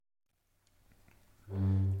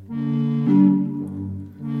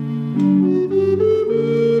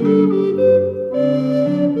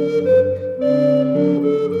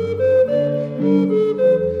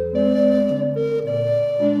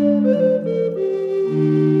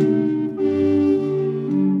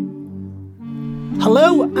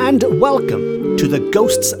and welcome to the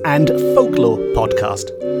Ghosts and Folklore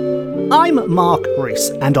podcast. I'm Mark Rees,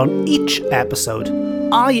 and on each episode,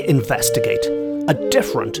 I investigate a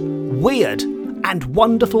different, weird, and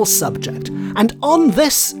wonderful subject. And on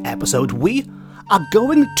this episode, we are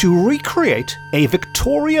going to recreate a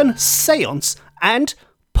Victorian seance and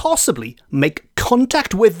possibly make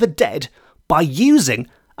contact with the dead by using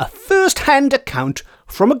a first-hand account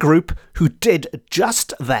from a group who did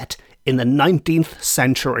just that in the 19th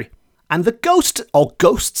century. And the ghost or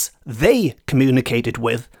ghosts they communicated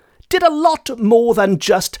with did a lot more than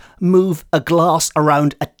just move a glass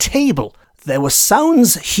around a table. There were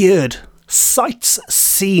sounds heard, sights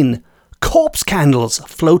seen, corpse candles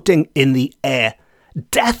floating in the air,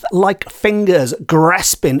 death-like fingers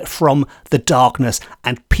grasping from the darkness,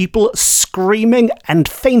 and people screaming and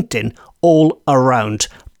fainting all around.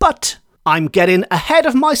 But I'm getting ahead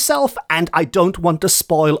of myself, and I don't want to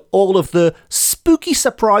spoil all of the spooky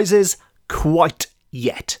surprises quite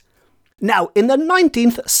yet. Now, in the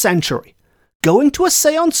 19th century, going to a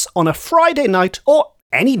seance on a Friday night, or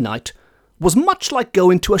any night, was much like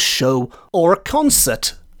going to a show or a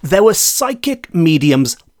concert. There were psychic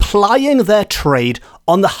mediums plying their trade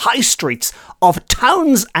on the high streets of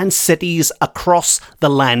towns and cities across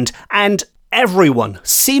the land, and everyone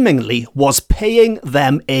seemingly was paying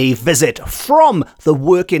them a visit, from the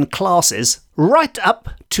working classes right up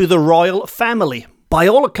to the royal family. By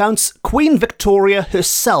all accounts, Queen Victoria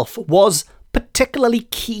herself was particularly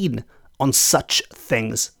keen on such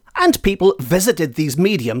things. And people visited these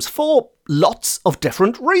mediums for lots of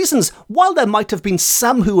different reasons. While there might have been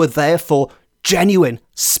some who were there for genuine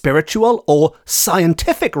spiritual or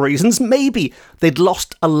scientific reasons, maybe they'd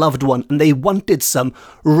lost a loved one and they wanted some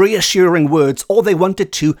reassuring words, or they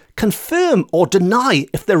wanted to confirm or deny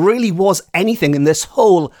if there really was anything in this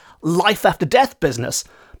whole life after death business.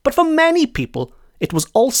 But for many people, it was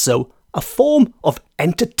also a form of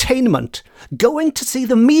entertainment. Going to see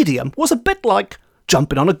the medium was a bit like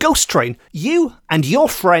jumping on a ghost train. You and your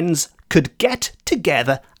friends could get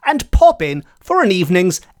together and pop in for an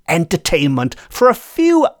evening's entertainment, for a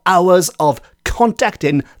few hours of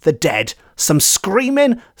contacting the dead. Some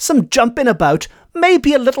screaming, some jumping about,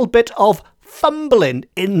 maybe a little bit of fumbling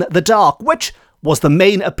in the dark, which was the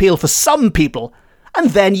main appeal for some people. And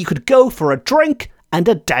then you could go for a drink and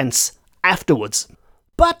a dance afterwards.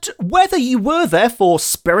 But whether you were there for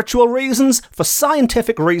spiritual reasons, for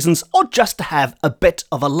scientific reasons, or just to have a bit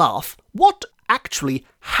of a laugh, what actually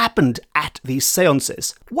happened at these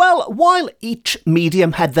seances? Well, while each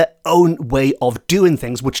medium had their own way of doing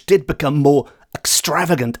things, which did become more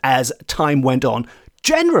extravagant as time went on,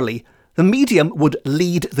 generally the medium would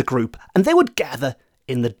lead the group, and they would gather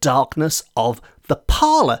in the darkness of the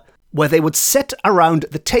parlour, where they would sit around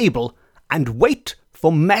the table and wait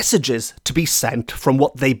for messages to be sent from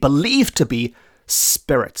what they believed to be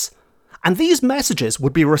spirits. And these messages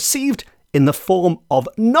would be received in the form of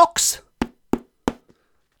knocks,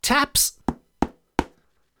 taps.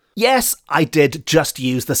 Yes, I did just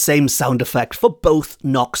use the same sound effect for both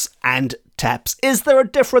knocks and taps. Is there a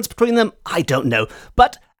difference between them? I don't know.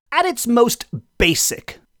 But at its most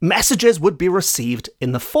basic, messages would be received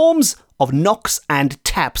in the forms of knocks and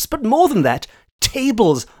taps. But more than that,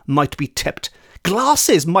 tables might be tipped.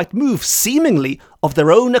 Glasses might move seemingly of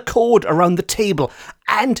their own accord around the table,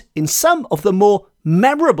 and in some of the more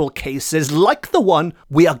memorable cases, like the one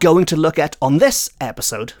we are going to look at on this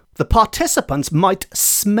episode, the participants might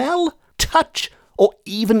smell, touch, or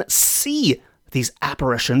even see these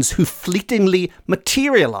apparitions who fleetingly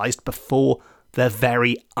materialized before their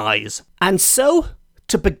very eyes. And so,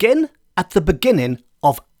 to begin at the beginning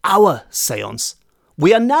of our seance,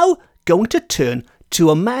 we are now going to turn to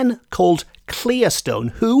a man called Clearstone,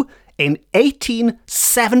 who, in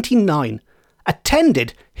 1879,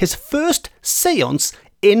 attended his first seance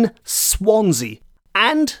in Swansea.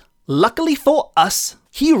 And, luckily for us,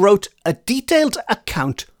 he wrote a detailed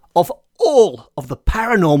account of all of the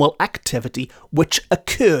paranormal activity which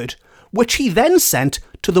occurred, which he then sent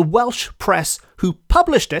to the Welsh press, who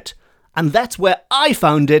published it, and that's where I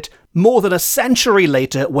found it more than a century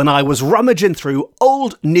later when I was rummaging through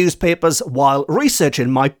old newspapers while researching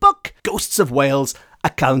my book, Ghosts of Wales,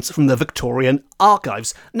 Accounts from the Victorian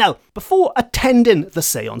Archives. Now, before attending the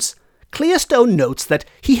seance, Clearstone notes that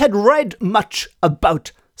he had read much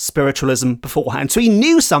about spiritualism beforehand, so he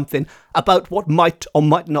knew something about what might or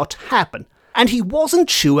might not happen. And he wasn't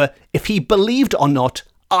sure if he believed or not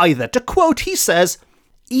either. To quote, he says,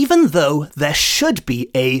 "Even though there should be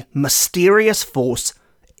a mysterious force,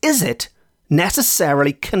 is it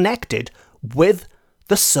necessarily connected with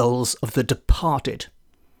the souls of the departed?"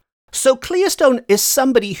 So Clearstone is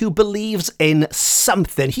somebody who believes in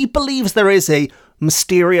something. He believes there is a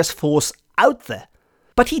mysterious force out there.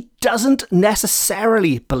 But he doesn't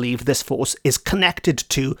necessarily believe this force is connected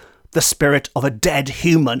to the spirit of a dead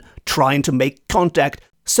human trying to make contact.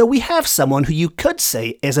 So we have someone who you could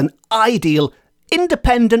say is an ideal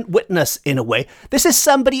independent witness in a way. This is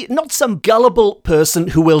somebody, not some gullible person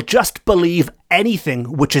who will just believe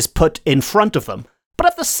anything which is put in front of them. But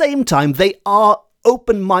at the same time, they are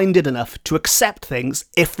open-minded enough to accept things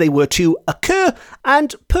if they were to occur,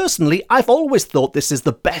 and personally, I've always thought this is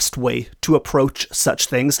the best way to approach such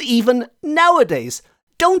things, even nowadays.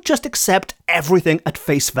 Don't just accept everything at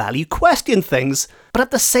face value, question things, but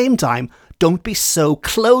at the same time, don't be so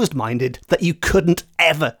closed-minded that you couldn't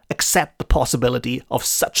ever accept the possibility of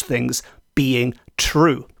such things being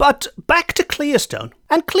true. But back to Clearstone.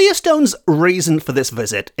 And Clearstone's reason for this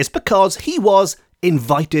visit is because he was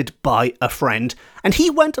invited by a friend, and he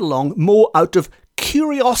went along more out of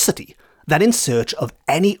curiosity than in search of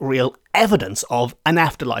any real evidence of an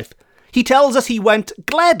afterlife. He tells us he went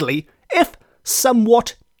gladly, if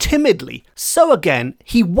somewhat timidly. So again,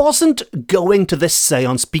 he wasn't going to this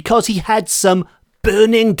seance because he had some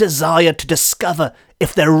burning desire to discover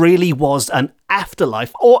if there really was an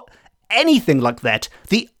afterlife or anything like that.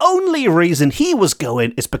 The only reason he was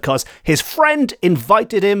going is because his friend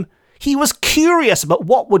invited him. He was curious about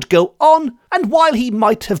what would go on, and while he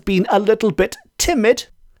might have been a little bit timid,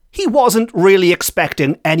 he wasn't really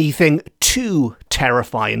expecting anything too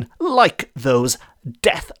terrifying, like those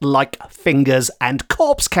death-like fingers and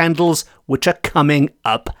corpse candles which are coming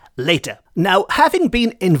up later. Now, having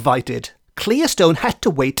been invited, Clearstone had to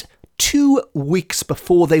wait 2 weeks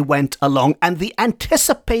before they went along, and the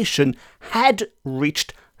anticipation had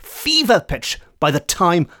reached fever pitch by the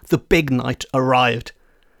time the big night arrived.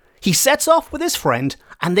 He sets off with his friend,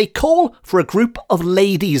 and they call for a group of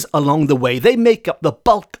ladies along the way. They make up the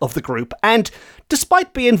bulk of the group, and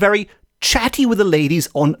despite being very chatty with the ladies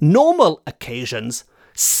on normal occasions,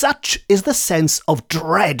 such is the sense of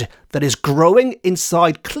dread that is growing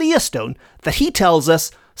inside Clearstone that he tells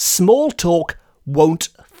us small talk won't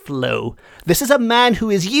flow. This is a man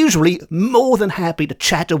who is usually more than happy to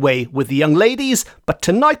chat away with the young ladies, but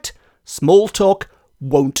tonight, small talk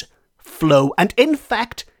won't flow. And in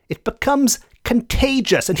fact, it becomes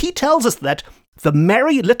contagious, and he tells us that the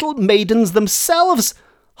merry little maidens themselves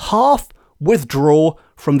half withdraw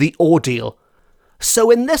from the ordeal.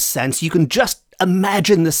 So in this sense, you can just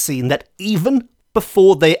imagine the scene that even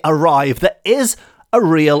before they arrive, there is a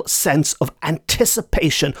real sense of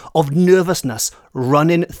anticipation, of nervousness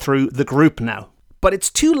running through the group now. But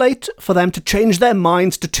it's too late for them to change their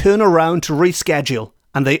minds, to turn around, to reschedule,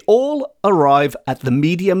 and they all arrive at the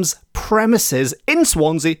medium's premises in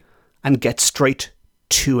Swansea and get straight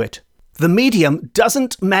to it. The medium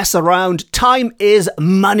doesn't mess around. Time is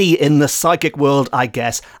money in the psychic world, I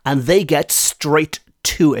guess, and they get straight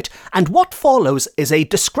to it. And what follows is a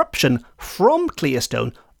description from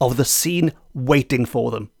Clearstone of the scene waiting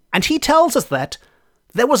for them. And he tells us that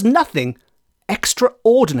there was nothing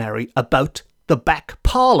extraordinary about the back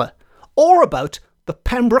parlour, or about the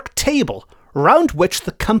Pembroke table, round which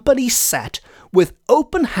the company sat with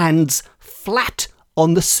open hands flat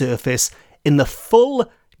on the surface in the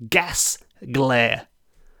full gas glare.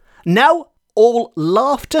 Now all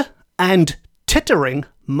laughter and tittering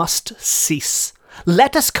must cease.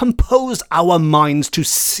 Let us compose our minds to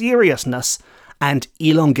seriousness and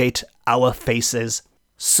elongate our faces.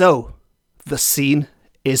 So, the scene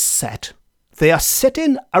is set. They are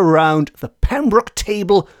sitting around the Pembroke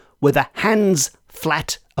table with their hands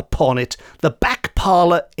flat upon it. The back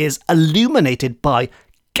parlour is illuminated by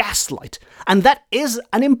gaslight, and that is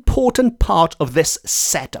an important part of this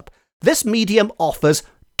setup. This medium offers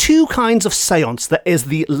two kinds of seance. There is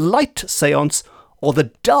the light seance or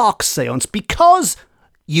the dark seance, because,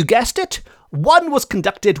 you guessed it, one was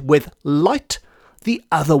conducted with light, the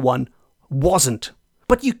other one wasn't.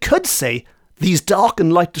 But you could say these dark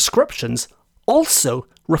and light descriptions also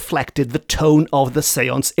reflected the tone of the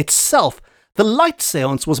seance itself. The light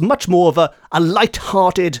seance was much more of a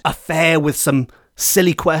light-hearted affair with some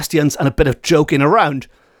silly questions and a bit of joking around.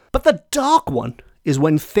 But the dark one is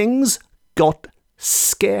when things got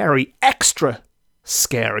scary, extra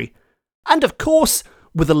scary. And of course,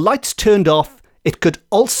 with the lights turned off, it could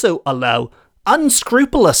also allow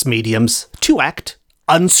unscrupulous mediums to act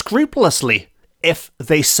unscrupulously, if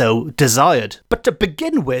they so desired. But to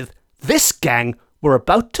begin with, this gang were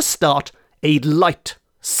about to start a light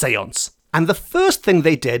seance. And the first thing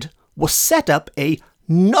they did was set up a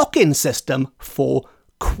knock-in system for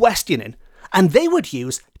questioning. And they would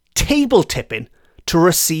use table tipping to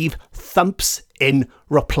receive thumps in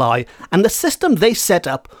reply. And the system they set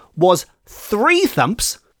up was 3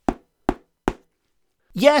 thumps.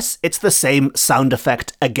 Yes, it's the same sound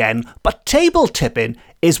effect again, but table tipping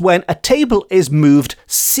is when a table is moved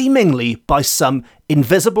seemingly by some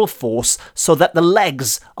invisible force so that the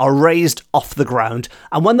legs are raised off the ground,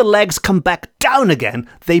 and when the legs come back down again,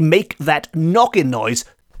 they make that knocking noise,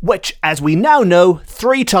 which, as we now know,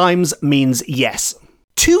 3 times means yes.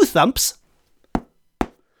 2 thumps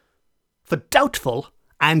for doubtful,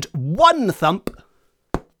 and 1 thump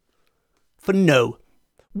for no.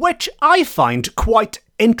 Which I find quite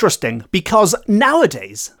interesting, because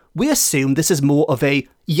nowadays we assume this is more of a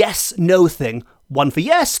yes-no thing. 1 for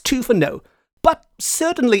yes, 2 for no. But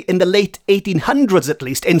certainly in the late 1800s at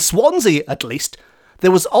least, in Swansea at least,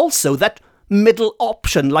 there was also that middle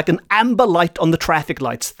option, like an amber light on the traffic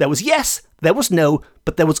lights. There was yes, there was no,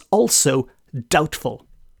 but there was also doubtful.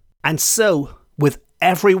 And so, with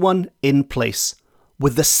everyone in place,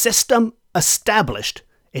 with the system established,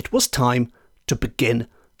 it was time to begin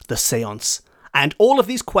the seance. And all of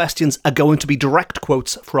these questions are going to be direct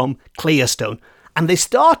quotes from Clearstone. And they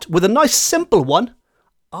start with a nice simple one.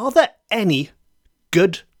 Are there any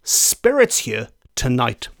good spirits here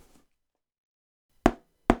tonight?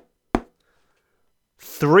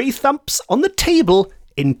 3 thumps on the table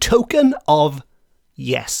in token of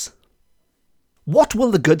yes. What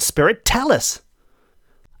will the good spirit tell us?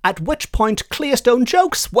 At which point Clearstone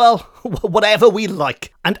jokes, well, whatever we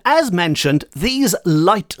like. And as mentioned, these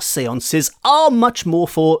light seances are much more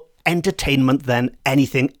for entertainment than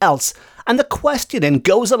anything else. And the questioning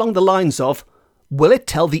goes along the lines of, will it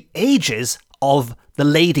tell the ages of the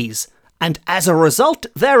ladies? And as a result,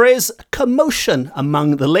 there is commotion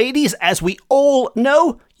among the ladies. As we all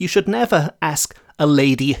know, you should never ask a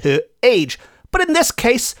lady her age. But in this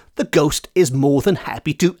case, the ghost is more than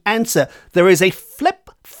happy to answer. There is a flip,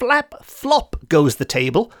 flap, flop goes the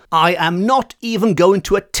table. I am not even going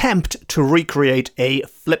to attempt to recreate a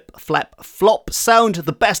flip, flap, flop sound.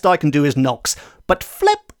 The best I can do is knocks. But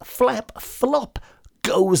flip, flap, flop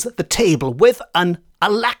goes the table with an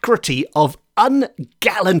alacrity of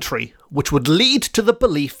ungallantry, which would lead to the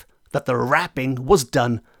belief that the rapping was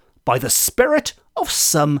done by the spirit of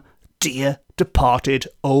some dear departed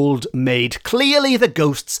old maid. Clearly the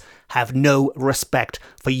ghosts have no respect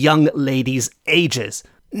for young ladies' ages.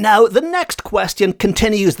 Now, the next question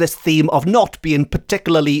continues this theme of not being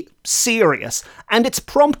particularly serious, and it's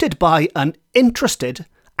prompted by an interested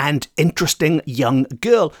and interesting young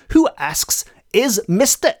girl who asks, is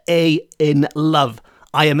Mr. A in love?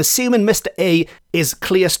 I am assuming Mr. A is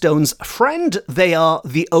Clearstone's friend. They are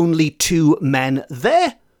the only 2 men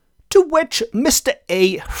there. To which Mr.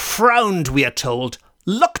 A frowned, we are told,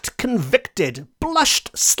 looked convicted,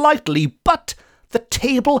 blushed slightly, but the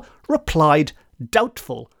table replied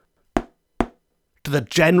doubtful, to the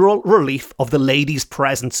general relief of the ladies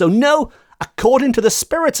present. So no, according to the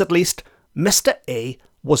spirits at least, Mr. A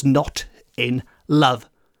was not in love.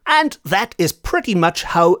 And that is pretty much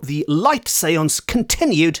how the light seance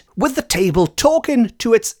continued, with the table talking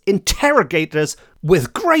to its interrogators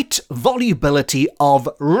with great volubility of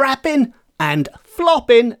rapping and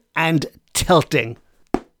flopping and tilting.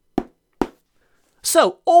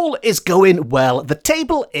 So all is going well. The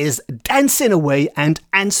table is dancing away and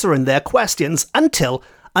answering their questions until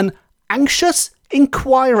an anxious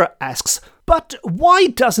inquirer asks, but why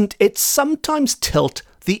doesn't it sometimes tilt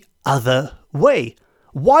the other way?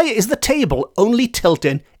 Why is the table only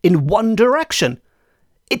tilting in one direction?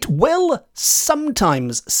 It will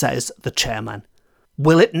sometimes, says the chairman.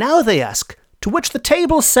 Will it now, they ask, to which the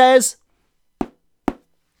table says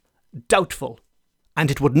doubtful,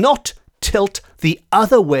 and it would not tilt the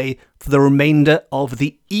other way for the remainder of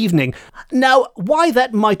the evening. Now, why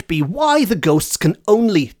that might be, why the ghosts can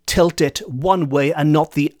only tilt it one way and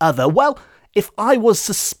not the other, well, if I was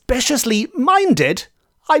suspiciously minded,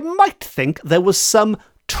 I might think there was some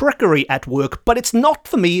trickery at work, but it's not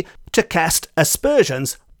for me to cast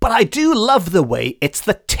aspersions. But I do love the way it's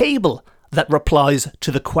the table that replies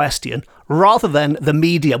to the question rather than the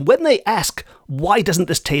medium. When they ask, why doesn't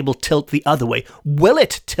this table tilt the other way? Will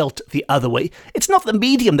it tilt the other way? It's not the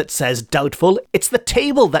medium that says doubtful, it's the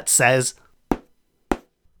table that says.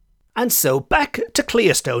 And so back to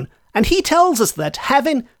Clearstone, and he tells us that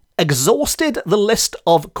having exhausted the list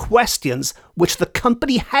of questions which the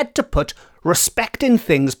company had to put respecting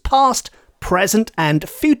things past, present and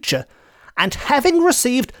future, and having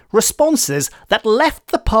received responses that left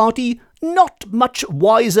the party not much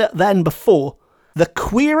wiser than before, the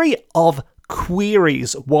query of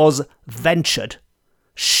queries was ventured.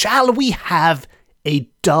 Shall we have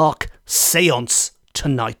a dark seance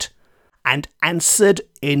tonight? and answered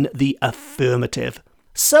in the affirmative.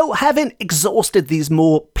 So, having exhausted these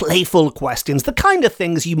more playful questions, the kind of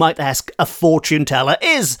things you might ask a fortune teller,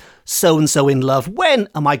 is so-and-so in love? When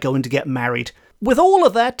am I going to get married? With all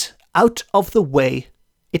of that out of the way,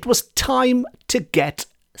 it was time to get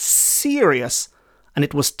serious, and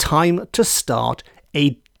it was time to start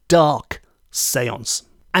a dark seance.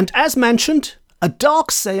 And as mentioned, a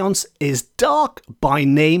dark seance is dark by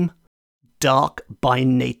name, dark by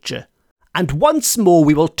nature. And once more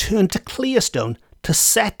we will turn to Clearstone to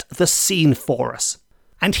set the scene for us.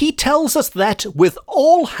 And he tells us that with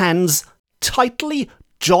all hands tightly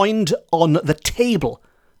joined on the table,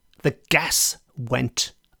 the gas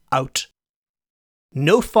went out.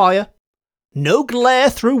 No fire, no glare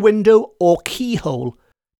through window or keyhole,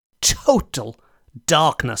 total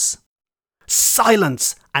darkness,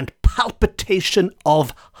 silence and palpitation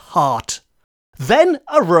of heart. Then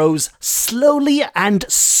arose slowly and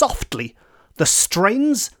softly the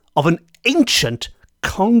strains of an ancient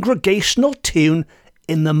congregational tune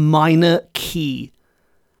in the minor key,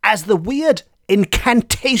 as the weird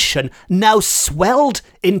incantation now swelled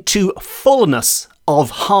into fullness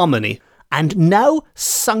of harmony, and now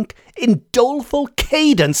sunk in doleful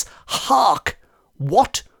cadence. Hark!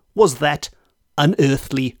 What was that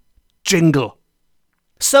unearthly jingle?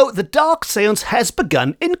 So the dark seance has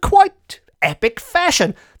begun in quite epic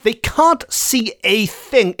fashion. They can't see a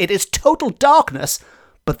thing. It is total darkness,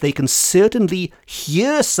 but they can certainly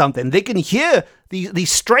hear something. They can hear the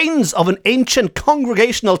strains of an ancient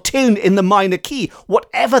congregational tune in the minor key,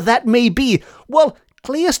 whatever that may be. Well,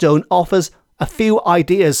 Clearstone offers a few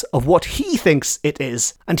ideas of what he thinks it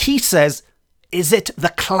is, and he says, is it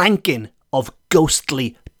the clanking of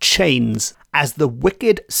ghostly chains as the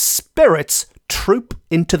wicked spirits troop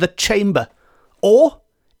into the chamber? Or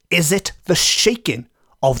is it the shaking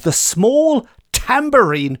of the small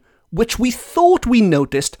tambourine which we thought we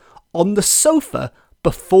noticed on the sofa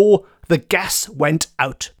before the gas went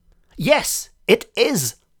out? Yes, it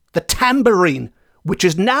is the tambourine, which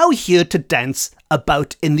is now here to dance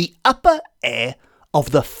about in the upper air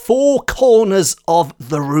of the four corners of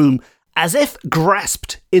the room, as if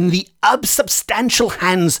grasped in the unsubstantial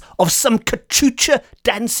hands of some cachucha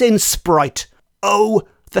dancing sprite. Oh,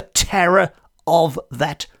 the terror of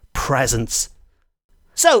that presence.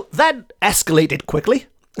 So that escalated quickly,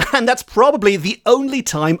 and that's probably the only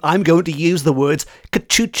time I'm going to use the words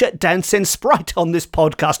cachucha dancing sprite on this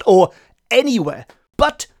podcast or anywhere.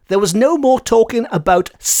 But there was no more talking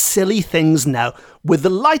about silly things now. With the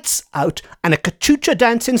lights out and a cachucha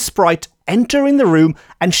dancing sprite entering the room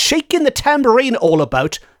and shaking the tambourine all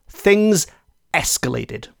about, things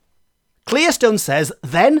escalated. Clearstone says,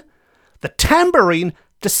 then the tambourine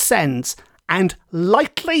descends and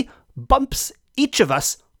lightly bumps each of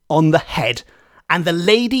us on the head, and the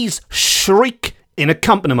ladies shriek in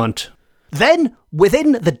accompaniment. Then,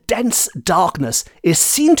 within the dense darkness, is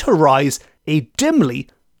seen to rise a dimly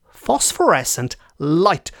phosphorescent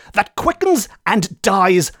light that quickens and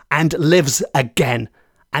dies and lives again,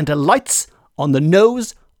 and alights on the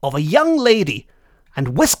nose of a young lady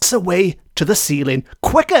and whisks away to the ceiling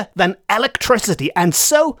quicker than electricity, and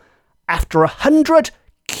so, after 100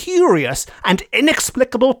 curious and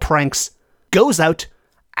inexplicable pranks, goes out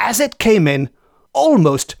as it came in,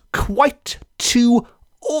 almost quite too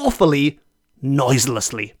awfully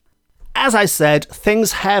noiselessly. As I said,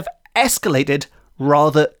 things have escalated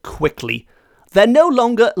rather quickly. They're no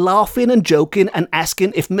longer laughing and joking and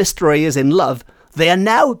asking if Mr. A is in love. They are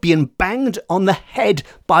now being banged on the head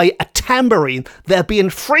by a tambourine. They're being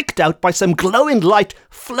freaked out by some glowing light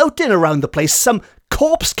floating around the place, some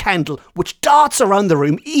corpse candle which darts around the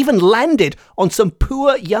room, even landed on some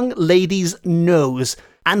poor young lady's nose.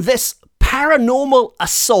 And this paranormal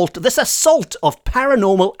assault, this assault of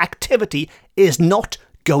paranormal activity, is not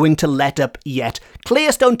going to let up yet.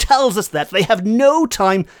 Clearstone tells us that they have no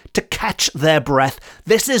time to catch their breath.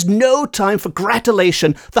 This is no time for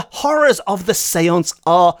gratulation. The horrors of the seance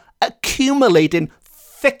are accumulating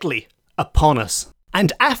thickly upon us.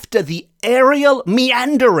 And after the aerial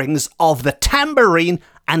meanderings of the tambourine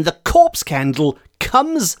and the corpse candle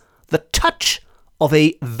comes the touch of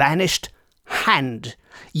a vanished hand.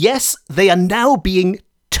 Yes, they are now being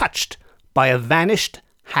touched by a vanished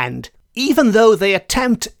hand, even though they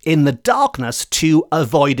attempt in the darkness to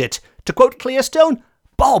avoid it. To quote Clearstone,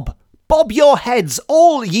 bob your heads,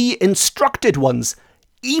 all ye instructed ones,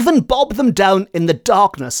 even bob them down in the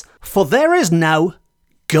darkness, for there is now,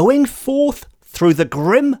 going forth through the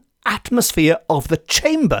grim atmosphere of the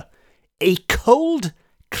chamber, a cold,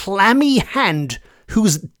 clammy hand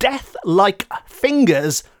whose death-like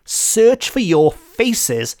fingers search for your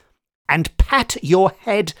faces and pat your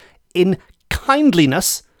head in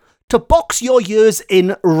kindliness, to box your ears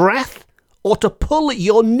in wrath, or to pull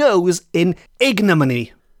your nose in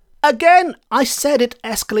ignominy. Again, I said it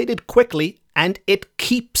escalated quickly, and it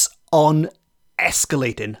keeps on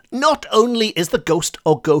escalating. Not only is the ghost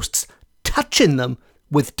or ghosts touching them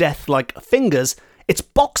with death-like fingers, it's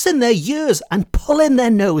boxing their ears and pulling their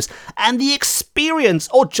nose, and the experience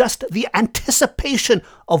or just the anticipation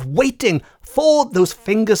of waiting for those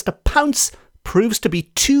fingers to pounce proves to be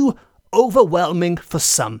too overwhelming for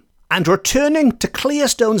some. And returning to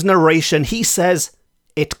Clearstone's narration, he says,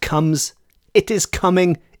 "It comes, it is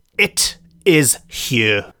coming, it is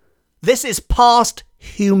here." This is past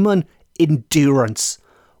human endurance.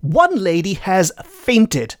 One lady has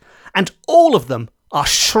fainted, and all of them are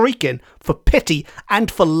shrieking for pity and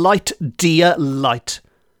for light, dear light.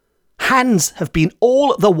 Hands have been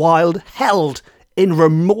all the while held in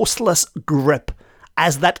remorseless grip,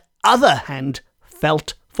 as that other hand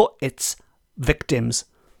felt for its victims.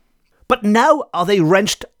 But now are they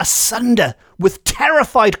wrenched asunder with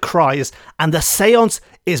terrified cries, and the seance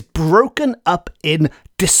is broken up in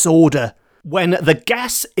disorder. When the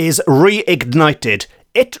gas is reignited,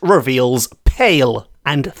 it reveals pale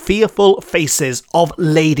and fearful faces of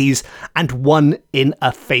ladies and one in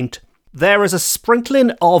a faint. There is a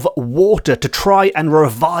sprinkling of water to try and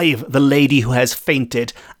revive the lady who has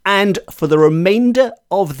fainted, and for the remainder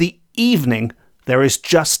of the evening, there is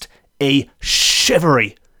just a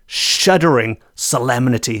shivery, shuddering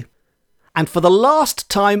solemnity. And for the last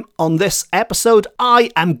time on this episode, I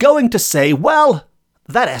am going to say, well,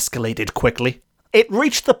 that escalated quickly. It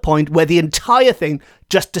reached the point where the entire thing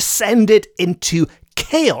just descended into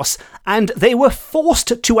chaos, and they were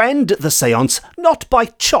forced to end the seance, not by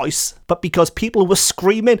choice, but because people were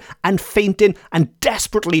screaming and fainting and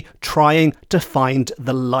desperately trying to find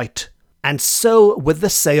the light. And so, with the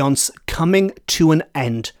seance coming to an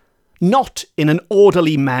end, not in an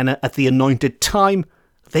orderly manner at the anointed time,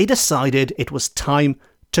 they decided it was time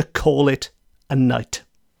to call it a night.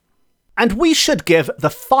 And we should give the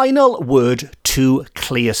final word to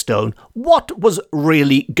Clearstone. What was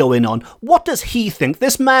really going on? What does he think,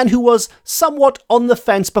 this man who was somewhat on the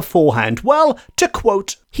fence beforehand? Well, to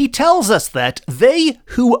quote, he tells us that they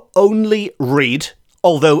who only read,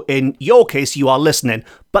 although in your case you are listening,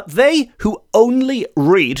 but they who only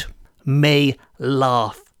read may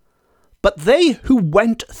laugh. But they who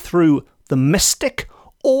went through the mystic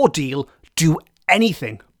ordeal do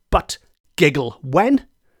anything but giggle when,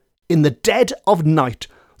 in the dead of night,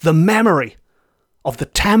 the memory of the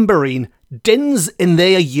tambourine dins in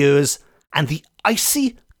their ears, and the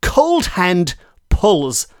icy, cold hand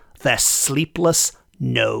pulls their sleepless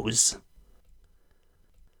nose.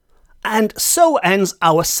 And so ends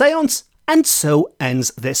our seance, and so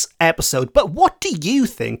ends this episode. But what do you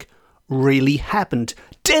think really happened?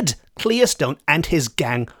 Did Clearstone and his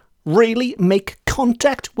gang really make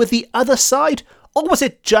contact with the other side, or was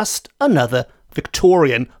it just another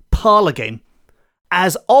Victorian parlour game?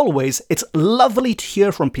 As always, it's lovely to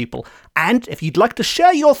hear from people, and if you'd like to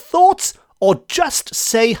share your thoughts or just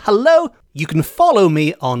say hello, you can follow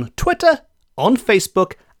me on Twitter, on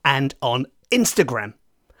Facebook, and on Instagram.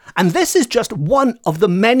 And this is just one of the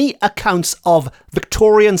many accounts of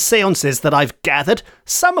Victorian seances that I've gathered,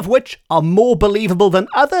 some of which are more believable than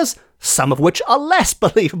others, some of which are less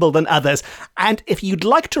believable than others. And if you'd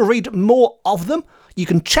like to read more of them, you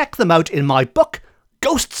can check them out in my book,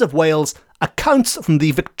 Ghosts of Wales, Accounts from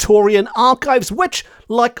the Victorian Archives, which,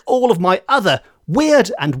 like all of my other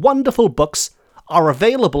weird and wonderful books, are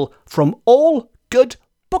available from all good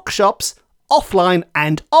bookshops, offline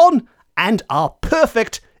and on, and are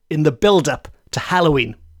perfect in the build-up to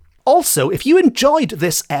Halloween. Also, if you enjoyed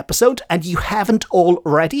this episode and you haven't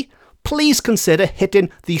already, please consider hitting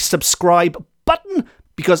the subscribe button,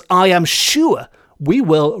 because I am sure we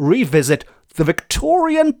will revisit the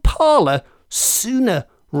Victorian parlour sooner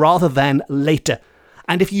rather than later.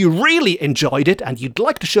 And if you really enjoyed it and you'd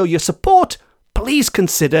like to show your support, please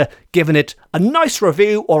consider giving it a nice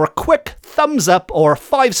review or a quick thumbs up or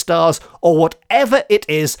 5 stars or whatever it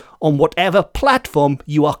is on whatever platform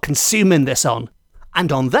you are consuming this on.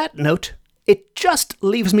 And on that note, it just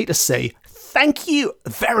leaves me to say thank you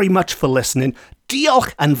very much for listening.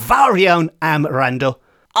 Diolch yn fawr iawn am wrando.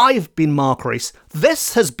 I've been Mark Rees.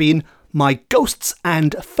 This has been my Ghosts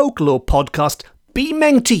and Folklore podcast,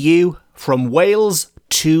 beaming to you from Wales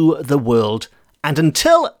to the world. And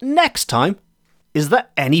until next time, is there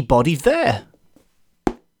anybody there?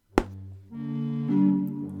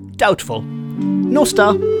 Doubtful. No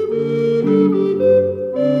star.